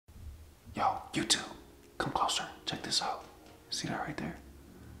Yo, YouTube, come closer. Check this out. See that right there?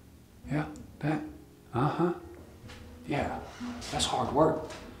 Yeah, that? Uh-huh. Yeah, that's hard work.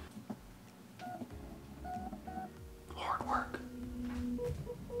 Hard work.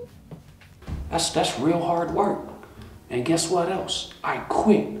 That's real hard work. And guess what else? I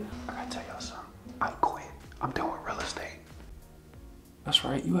quit. I gotta tell y'all something. I quit. I'm done with real estate. That's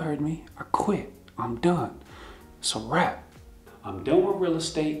right, you heard me. I quit. I'm done. It's a wrap. I'm done with real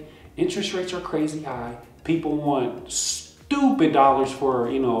estate. Interest rates are crazy high. People want stupid dollars for,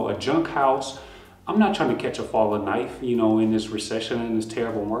 you know, a junk house. I'm not trying to catch a falling knife, you know, in this recession, in this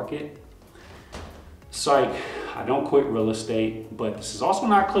terrible market. Psych, I don't quit real estate, but this is also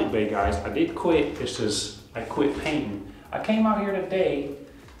not clickbait, guys. I did quit. It's just I quit painting. I came out here today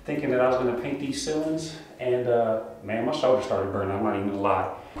thinking that I was gonna paint these ceilings, and man, my shoulder started burning. I'm not even gonna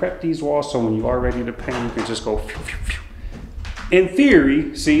lie. Prep these walls so when you are ready to paint, you can just go phew, phew, phew. In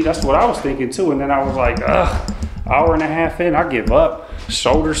theory, see, that's what I was thinking too, and then I was like, ugh, hour and a half in, I give up.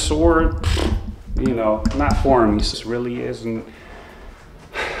 Shoulder sore, you know, not for me. This really isn't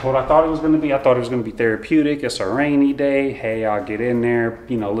what I thought it was going to be. I thought it was going to be therapeutic. It's a rainy day. Hey, I'll get in there,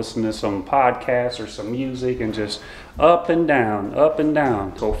 you know, listen to some podcasts or some music and just up and down, up and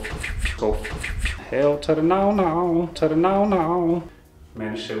down. Go, go, hell to the no, no, to the no, no.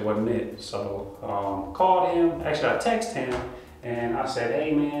 Man, this shit wasn't it. So, called him. Actually, I texted him and I said,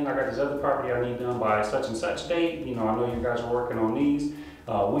 hey, man, I got this other property I need done by such and such date. You know, I know you guys are working on these.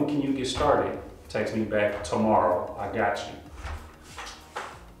 When can you get started? Text me back tomorrow. I got you.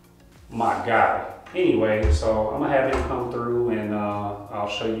 My guy. Anyway, so I'm gonna have him come through and I'll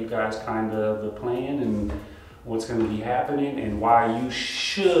show you guys kind of the plan and what's gonna be happening and why you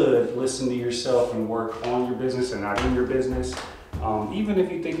should listen to yourself and work on your business and not in your business. Even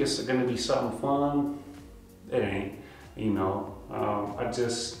if you think it's gonna be something fun, it ain't, you know. I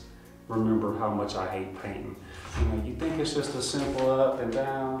just remember how much I hate painting. You know, you think it's just a simple up and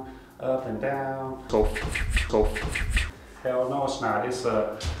down, go, go, hell no, it's not. It's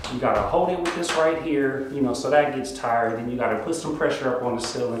you gotta hold it with this right here, you know, so that gets tired. Then you gotta put some pressure up on the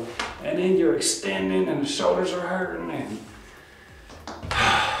ceiling, and then you're extending, and the shoulders are hurting, and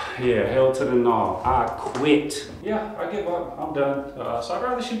yeah, hell to the no. I quit. Yeah, I give up. I'm done. So I'd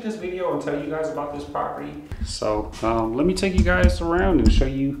rather shoot this video and tell you guys about this property. So let me take you guys around and show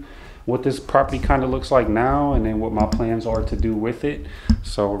you what this property kind of looks like now, and then what my plans are to do with it.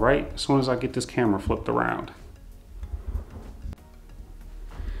 So right as soon as I get this camera flipped around.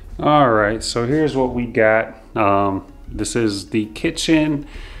 All right, so here's what we got. This is the kitchen.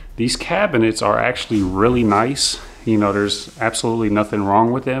 These cabinets are actually really nice. You know, there's absolutely nothing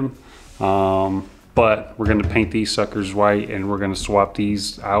wrong with them. But we're gonna paint these suckers white and we're gonna swap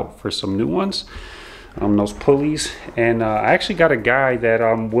these out for some new ones. Those pulleys. And I actually got a guy that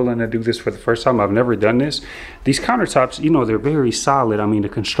I'm willing to do this for the first time. I've never done this. These countertops, you know, they're very solid. I mean, the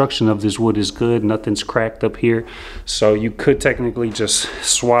construction of this wood is good. Nothing's cracked up here. So you could technically just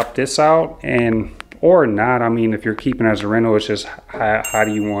swap this out and, or not. I mean, if you're keeping it as a rental, it's just how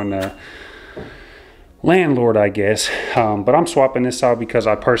do you want to landlord, I guess. But I'm swapping this out because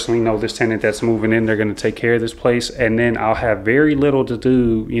I personally know this tenant that's moving in, they're going to take care of this place, and then I'll have very little to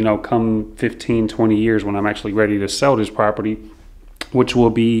do, you know, come 15-20 years when I'm actually ready to sell this property, which will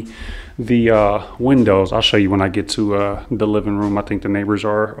be the windows. I'll show you when I get to the living room. I think the neighbors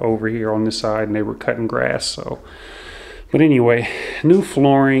are over here on this side and they were cutting grass. So but anyway, new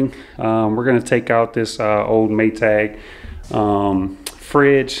flooring. We're going to take out this old Maytag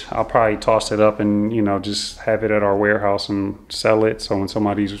fridge. I'll probably toss it up and, you know, just have it at our warehouse and sell it. So when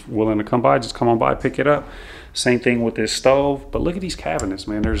somebody's willing to come by, just come on by, pick it up. Same thing with this stove. But look at these cabinets,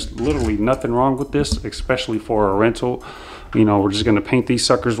 man. There's literally nothing wrong with this, especially for a rental. You know, we're just going to paint these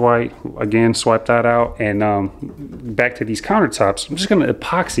suckers white. Again, swipe that out. And back to these countertops. I'm just going to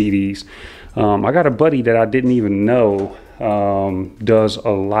epoxy these. I got a buddy that I didn't even know does a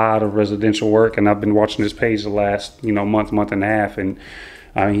lot of residential work, and I've been watching his page the last, you know, month and a half, and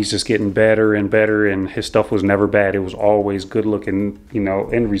he's just getting better and better, and his stuff was never bad. It was always good looking, you know,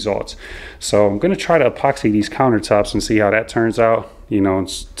 end results. So I'm going to try to epoxy these countertops and see how that turns out, you know,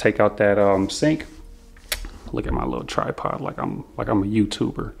 and take out that sink. Look at my little tripod like I'm a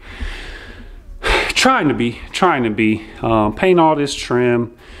YouTuber. Trying to be. Paint all this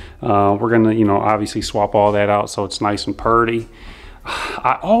trim. We're gonna, you know, obviously swap all that out so it's nice and purty.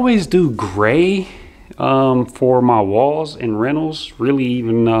 I always do gray for my walls and rentals, really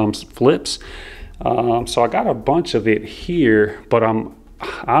even flips. So I got a bunch of it here, but I'm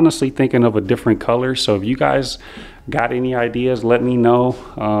honestly thinking of a different color. So if you guys Got any ideas, let me know.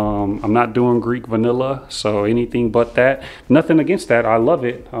 I'm not doing Greek vanilla, so anything but that. Nothing against that, I love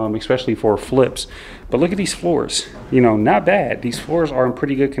it, especially for flips. But look at these floors, you know, not bad. These floors are in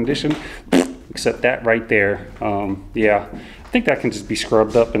pretty good condition, except that right there. Yeah, I think that can just be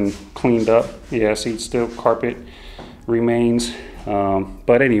scrubbed up and cleaned up. Yeah, see, still carpet remains.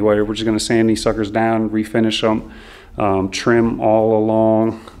 But anyway, we're just gonna sand these suckers down, refinish them, trim all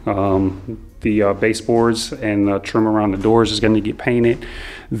along the baseboards, and trim around the doors is going to get painted.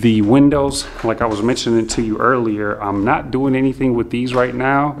 The windows, like I was mentioning to you earlier, I'm not doing anything with these right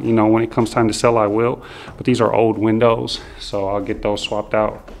now. You know, when it comes time to sell, I will. But these are old windows, so I'll get those swapped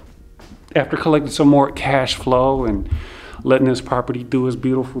out after collecting some more cash flow and letting this property do its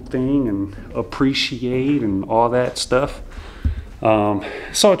beautiful thing and appreciate and all that stuff.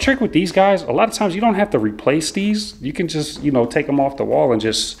 So a trick with these guys, a lot of times you don't have to replace these. You can just, you know, take them off the wall and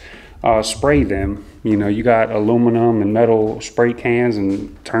just spray them. You know, you got aluminum and metal spray cans,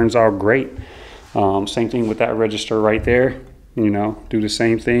 and turns out great. Same thing with that register right there. You know, do the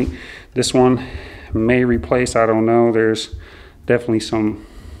same thing. This one may replace, I don't know. There's definitely some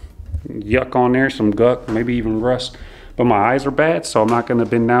yuck on there, some guck, maybe even rust. But my eyes are bad, so I'm not going to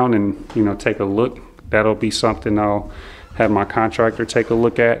bend down and, you know, take a look. That'll be something I'll have my contractor take a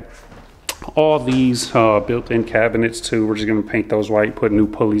look at. All these built-in cabinets too, we're just gonna paint those white, put new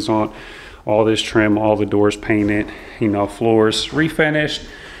pulleys on, all this trim, all the doors painted, you know, floors refinished.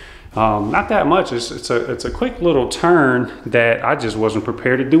 Not that much. It's a quick little turn that I just wasn't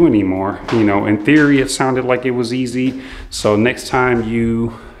prepared to do anymore. You know, in theory it sounded like it was easy, so next time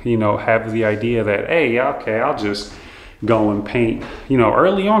you know, have the idea that, hey, okay, I'll just go and paint, you know,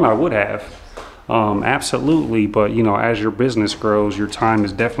 early on I would have. Absolutely, but you know, as your business grows, your time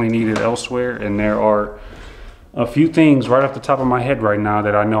is definitely needed elsewhere, and there are a few things right off the top of my head right now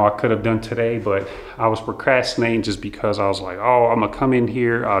that I know I could have done today, but I was procrastinating just because I was like, oh, I'm gonna come in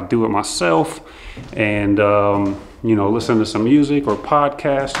here, I'll do it myself, and you know, listen to some music or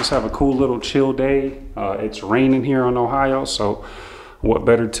podcast, just have a cool little chill day. It's raining here in Ohio, so what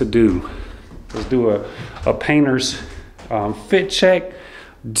better to do? Let's do a painter's fit check.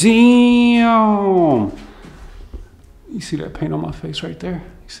 Damn! You see that paint on my face right there?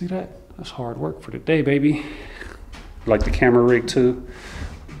 You see that? That's hard work for the day, baby. Like the camera rig too.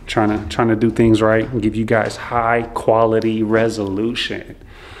 Trying to do things right and give you guys high quality resolution.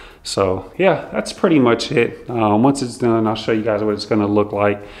 So yeah, that's pretty much it. Once it's done, I'll show you guys what it's gonna look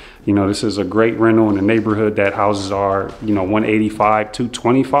like. You know, this is a great rental in the neighborhood that houses are, you know, 185,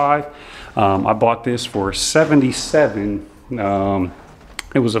 225. I bought this for 77.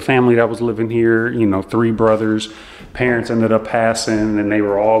 It was a family that was living here, you know, 3 brothers. Parents ended up passing, and they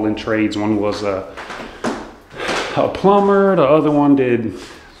were all in trades. One was a plumber, the other one did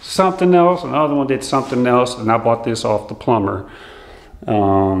something else, and the other one did something else, and I bought this off the plumber.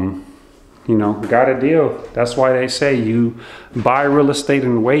 You know, got a deal. That's why they say you buy real estate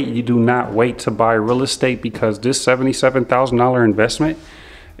and wait. You do not wait to buy real estate, because this $77,000 investment,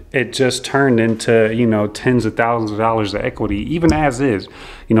 it just turned into, you know, tens of thousands of dollars of equity, even as is.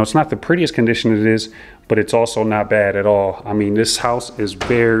 You know, it's not the prettiest condition it is, but it's also not bad at all. I mean, this house is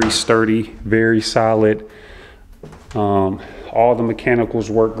very sturdy, very solid. All the mechanicals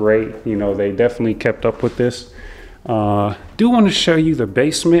work great. You know, they definitely kept up with this. Do want to show you the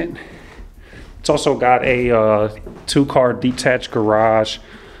basement. It's also got a 2-car detached garage.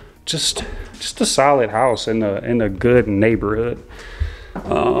 Just a solid house in a good neighborhood.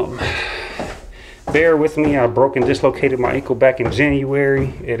 Bear with me, I broke and dislocated my ankle back in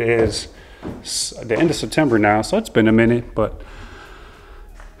January. It is the end of September now, so it's been a minute, but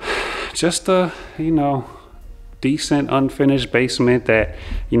just a, you know, decent unfinished basement that,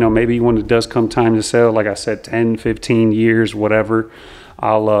 you know, maybe when it does come time to sell, like I said, 10, 15 years, whatever,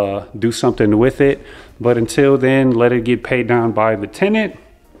 I'll do something with it. But until then, let it get paid down by the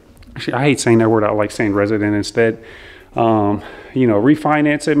Actually, I hate saying that word. I like saying resident instead. You know,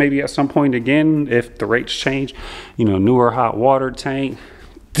 refinance it maybe at some point again if the rates change. You know, newer hot water tank.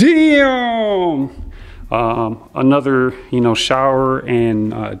 Damn! Another, you know, shower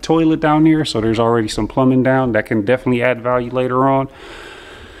and toilet down here, so there's already some plumbing down that can definitely add value later on.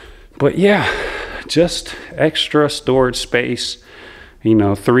 But yeah, just extra storage space. You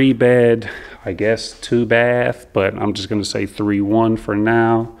know, 3-bed, I guess 2-bath, but I'm just gonna say 3-1 for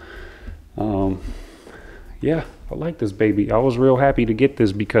now. Yeah, I like this baby. I was real happy to get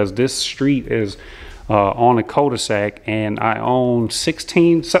this because this street is on a cul-de-sac, and I own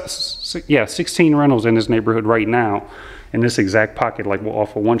 16 rentals in this neighborhood right now, in this exact pocket, like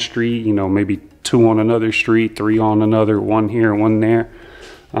off of one street, you know, maybe 2 on another street, 3 on another, 1 here, 1 there.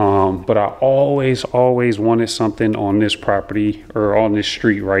 But I always wanted something on this property or on this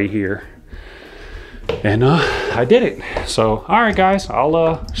street right here. And I did it. So, all right, guys,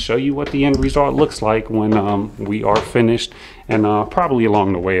 I'll show you what the end result looks like when we are finished, and probably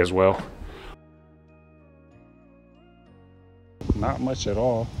along the way as well. Not much at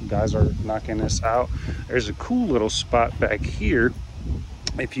all. Guys are knocking this out. There's a cool little spot back here.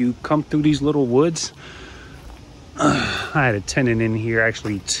 If you come through these little woods, I had a tenant in here,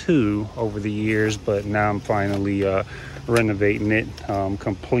 actually 2 over the years, but now I'm finally renovating it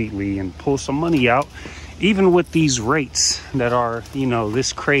completely and pull some money out. Even with these rates that are, you know,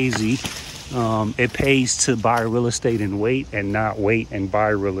 this crazy, it pays to buy real estate and wait, and not wait and buy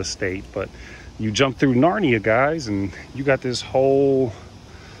real estate. But you jump through Narnia, guys, and you got this whole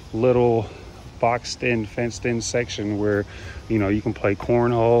little boxed in, fenced in section where, you know, you can play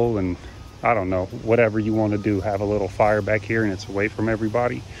cornhole and I don't know, whatever you want to do. Have a little fire back here, and it's away from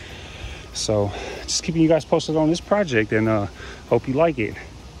everybody. So just keeping you guys posted on this project, and hope you like it.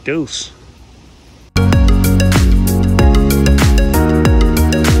 Deuce.